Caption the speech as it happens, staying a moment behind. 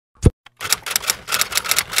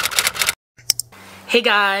Hey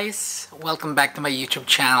guys, welcome back to my YouTube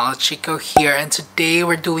channel. Chico here, and today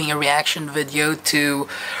we're doing a reaction video to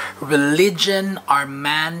Religion Are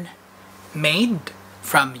Man-Made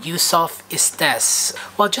from Yusuf Estes.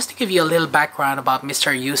 Well, just to give you a little background about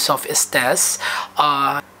Mr. Yusuf Estes,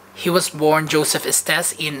 he was born Joseph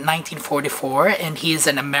Estes in 1944, and he is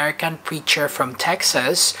an American preacher from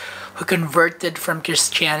Texas who converted from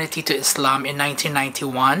Christianity to Islam in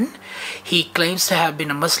 1991. He claims to have been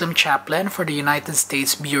a Muslim chaplain for the United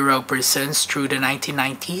States Bureau of Prisons through the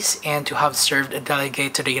 1990s and to have served a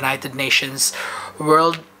delegate to the United Nations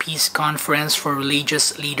World Peace Conference for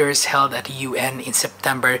Religious Leaders held at the UN in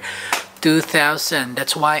September 2000.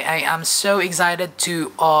 That's why I am so excited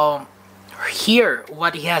to hear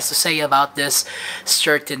what he has to say about this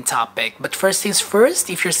certain topic. But first things first,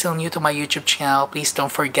 if you're still new to my YouTube channel, please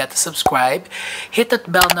don't forget to subscribe. Hit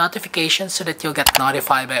that bell notification so that you'll get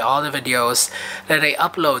notified by all the videos that I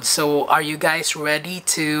upload. So are you guys ready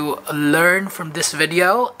to learn from this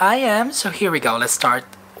video? I am. So here we go. Let's start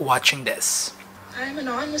watching this. I'm a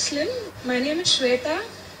non-Muslim. My name is Shweta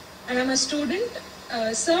and I'm a student.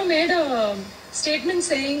 Sir made a statement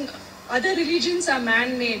saying other religions are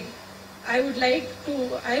man-made. I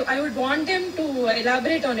would want him to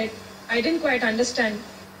elaborate on it. I didn't quite understand.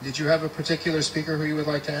 Did you have a particular speaker who you would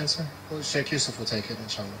like to answer? Well, Sheikh Yusuf will take it,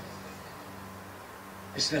 inshallah.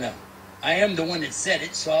 Bismillah. I am the one that said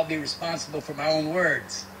it, so I'll be responsible for my own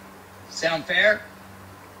words. Sound fair?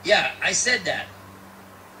 Yeah, I said that.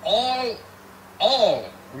 All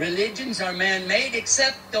religions are man-made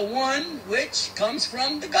except the one which comes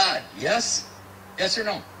from the God. Yes? Yes or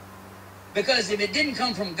no? Because if it didn't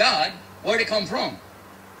come from God, where'd it come from?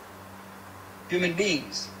 Human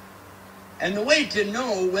beings. And the way to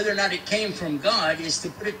know whether or not it came from God is to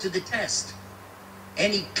put it to the test.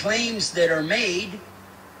 Any claims that are made,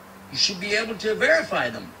 you should be able to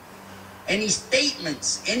verify them. Any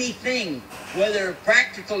statements, anything, whether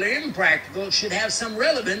practical or impractical, should have some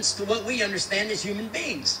relevance to what we understand as human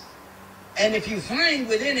beings. And if you find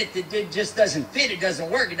within it that it just doesn't fit, it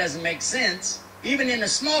doesn't work, it doesn't make sense, even in a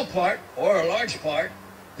small part or a large part,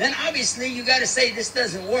 then obviously you got to say this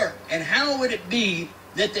doesn't work. And how would it be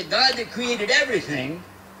that the God that created everything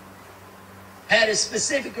had a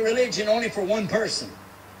specific religion only for one person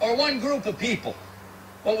or one group of people?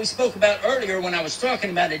 What we spoke about earlier when I was talking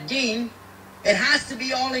about a deen, it has to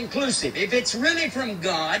be all-inclusive. If it's really from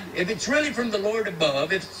God, if it's really from the Lord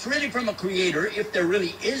above, if it's really from a creator, if there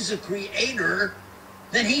really is a creator,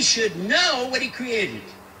 then he should know what he created.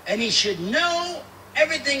 And he should know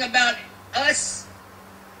everything about us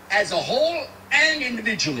as a whole and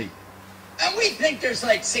individually. And we think there's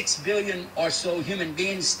like 6 billion or so human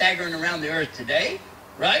beings staggering around the earth today,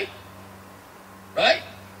 right? Right?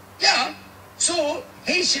 Yeah. So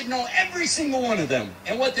he should know every single one of them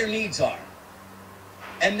and what their needs are.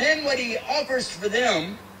 And then what he offers for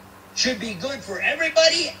them should be good for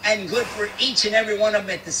everybody and good for each and every one of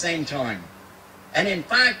them at the same time. And in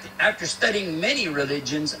fact, after studying many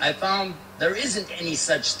religions, I found there isn't any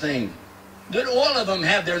such thing. That all of them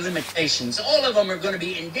have their limitations. All of them are going to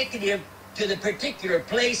be indicative to the particular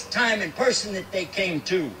place, time, and person that they came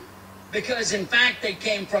to. Because in fact, they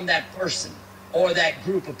came from that person or that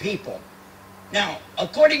group of people. Now,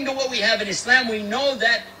 according to what we have in Islam, we know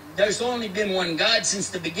that there's only been one God since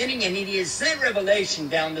the beginning, and he has sent revelation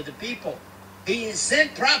down to the people. He has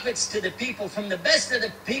sent prophets to the people from the best of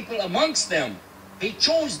the people amongst them. He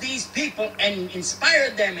chose these people and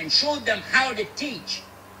inspired them and showed them how to teach.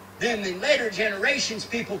 Then in later generations,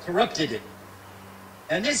 people corrupted it.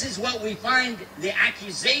 And this is what we find the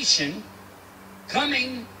accusation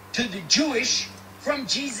coming to the Jewish from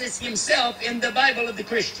Jesus himself in the Bible of the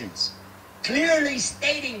Christians. Clearly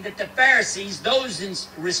stating that the Pharisees, those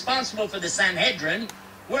responsible for the Sanhedrin,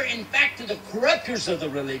 were in fact the corrupters of the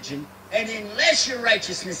religion. And unless your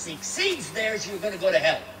righteousness exceeds theirs, you're going to go to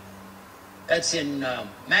hell. That's in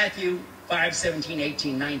Matthew 5, 17,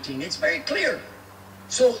 18, 19. It's very clear.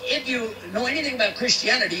 So if you know anything about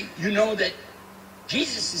Christianity, you know that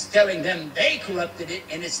Jesus is telling them they corrupted it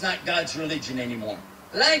and it's not God's religion anymore.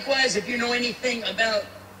 Likewise, if you know anything about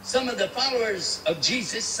some of the followers of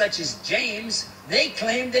Jesus, such as James, they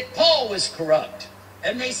claimed that Paul was corrupt.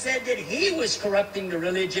 And they said that he was corrupting the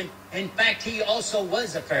religion. In fact, he also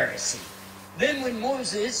was a Pharisee. Then when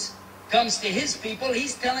Moses comes to his people,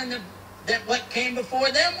 he's telling them that what came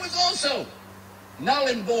before them was also null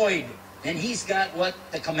and void. And he's got what?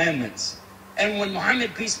 The commandments. And when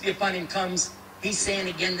Muhammad, peace be upon him, comes, he's saying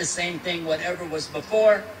again the same thing, whatever was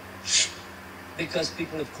before, because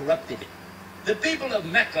people have corrupted it. The people of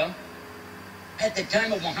Mecca, at the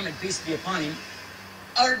time of Muhammad, peace be upon him,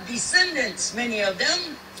 are descendants, many of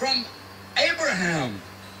them, from Abraham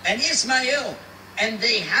and Ismail, and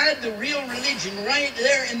they had the real religion right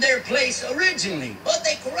there in their place originally, but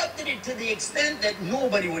they corrupted it to the extent that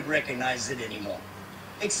nobody would recognize it anymore,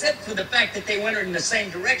 except for the fact that they went in the same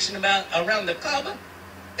direction around the Kaaba,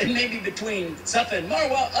 and maybe between Safa and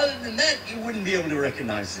Marwa. Other than that, you wouldn't be able to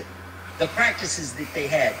recognize it. The practices that they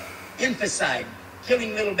had: infanticide,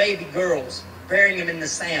 killing little baby girls, burying them in the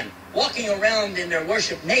sand, walking around in their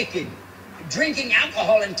worship naked, drinking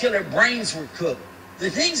alcohol until their brains were cooked. The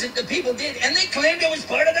things that the people did, and they claimed it was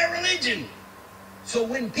part of their religion. So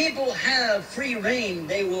when people have free reign,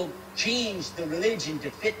 they will change the religion to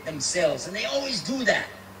fit themselves, and they always do that.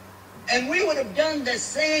 And we would have done the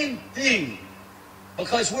same thing,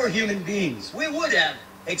 because we're human beings. We would have,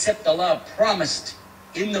 except Allah promised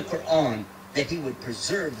in the Qur'an that He would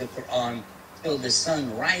preserve the Qur'an till the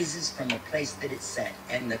sun rises from the place that it set.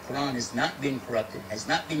 And the Qur'an has not been corrupted, has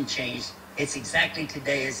not been changed. It's exactly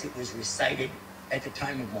today as it was recited at the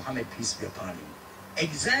time of Muhammad, peace be upon him.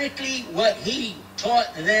 Exactly what he taught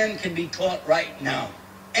then can be taught right now.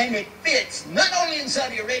 And it fits not only in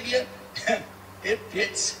Saudi Arabia, it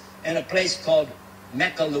fits in a place called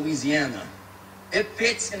Mecca, Louisiana. It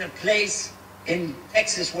fits in a place in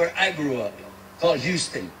Texas where I grew up, called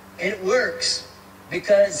Houston. And it works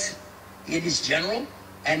because it is general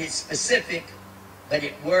and it's specific, but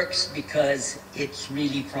it works because it's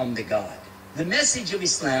really from the God. The message of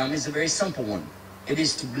Islam is a very simple one. It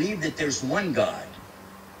is to believe that there's one God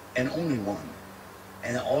and only one.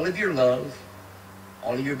 And all of your love,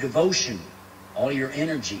 all of your devotion, all your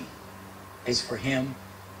energy is for Him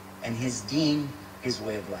and His deen, His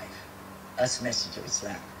way of life. That's the message of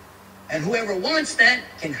Islam. And whoever wants that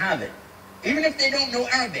can have it, even if they don't know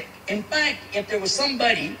Arabic. In fact, if there was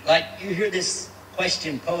somebody, like you hear this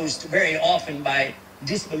question posed very often by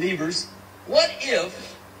disbelievers, what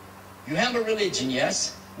if you have a religion,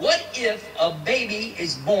 yes? What if a baby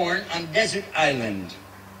is born on a desert island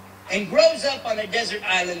and grows up on a desert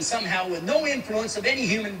island somehow with no influence of any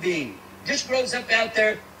human being? Just grows up out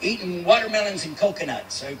there eating watermelons and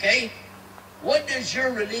coconuts, okay? What does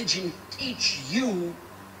your religion teach you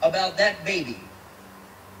about that baby?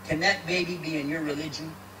 Can that baby be in your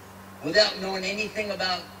religion? Without knowing anything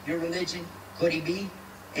about your religion, could he be?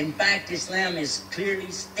 In fact, Islam is clearly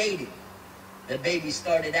stated. The baby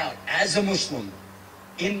started out as a Muslim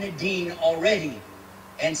in the deen already,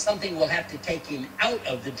 and something will have to take him out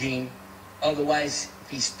of the deen. Otherwise, if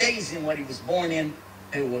he stays in what he was born in,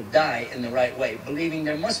 he will die in the right way, believing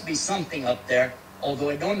there must be something up there, although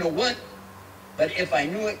I don't know what. But if I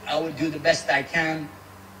knew it, I would do the best I can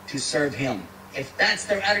to serve Him. If that's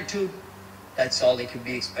their attitude, that's all they could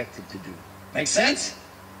be expected to do. Make sense?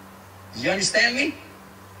 Do you understand me?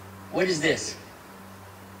 What is this?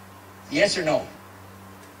 Yes or no?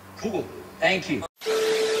 Cool. Thank you.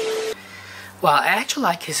 Well, I actually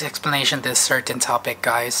like his explanation to this certain topic,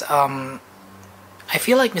 guys. I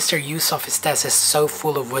feel like Mr. Yusuf Estes is so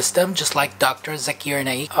full of wisdom, just like Dr. Zakir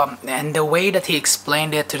Naik. And the way that he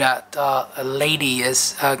explained it to that lady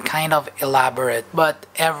is kind of elaborate. But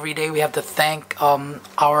every day we have to thank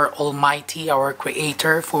our Almighty, our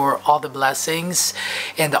Creator, for all the blessings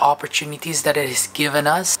and the opportunities that it has given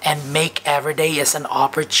us. And make every day as an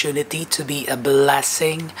opportunity to be a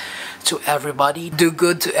blessing to everybody. Do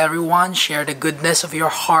good to everyone. Share the goodness of your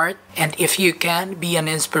heart. And if you can, be an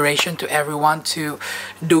inspiration to everyone to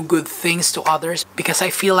do good things to others, because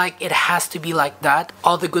I feel like it has to be like that.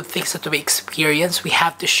 All the good things that we experience, we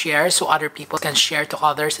have to share so other people can share to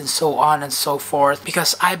others, and so on and so forth,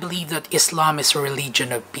 because I believe that Islam is a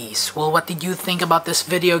religion of peace. Well, what did you think about this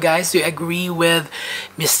video, guys? Do you agree with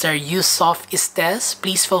Mr. Yusuf Estes?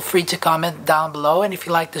 Please feel free to comment down below, and if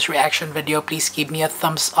you like this reaction video, please give me a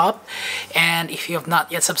thumbs up. And if you have not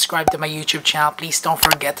yet subscribed to my YouTube channel, please don't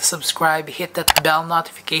forget to subscribe, hit that bell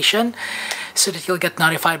notification so that you'll get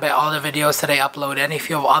notified by all the videos that I upload. And if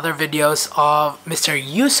you have other videos of Mr.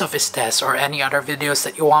 Yusuf Estes or any other videos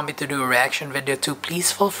that you want me to do a reaction video to,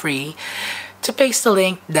 please feel free to paste the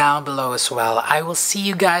link down below as well. I will see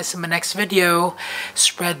you guys in my next video.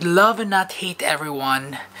 Spread love and not hate,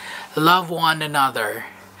 everyone. Love one another.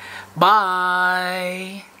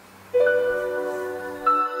 Bye!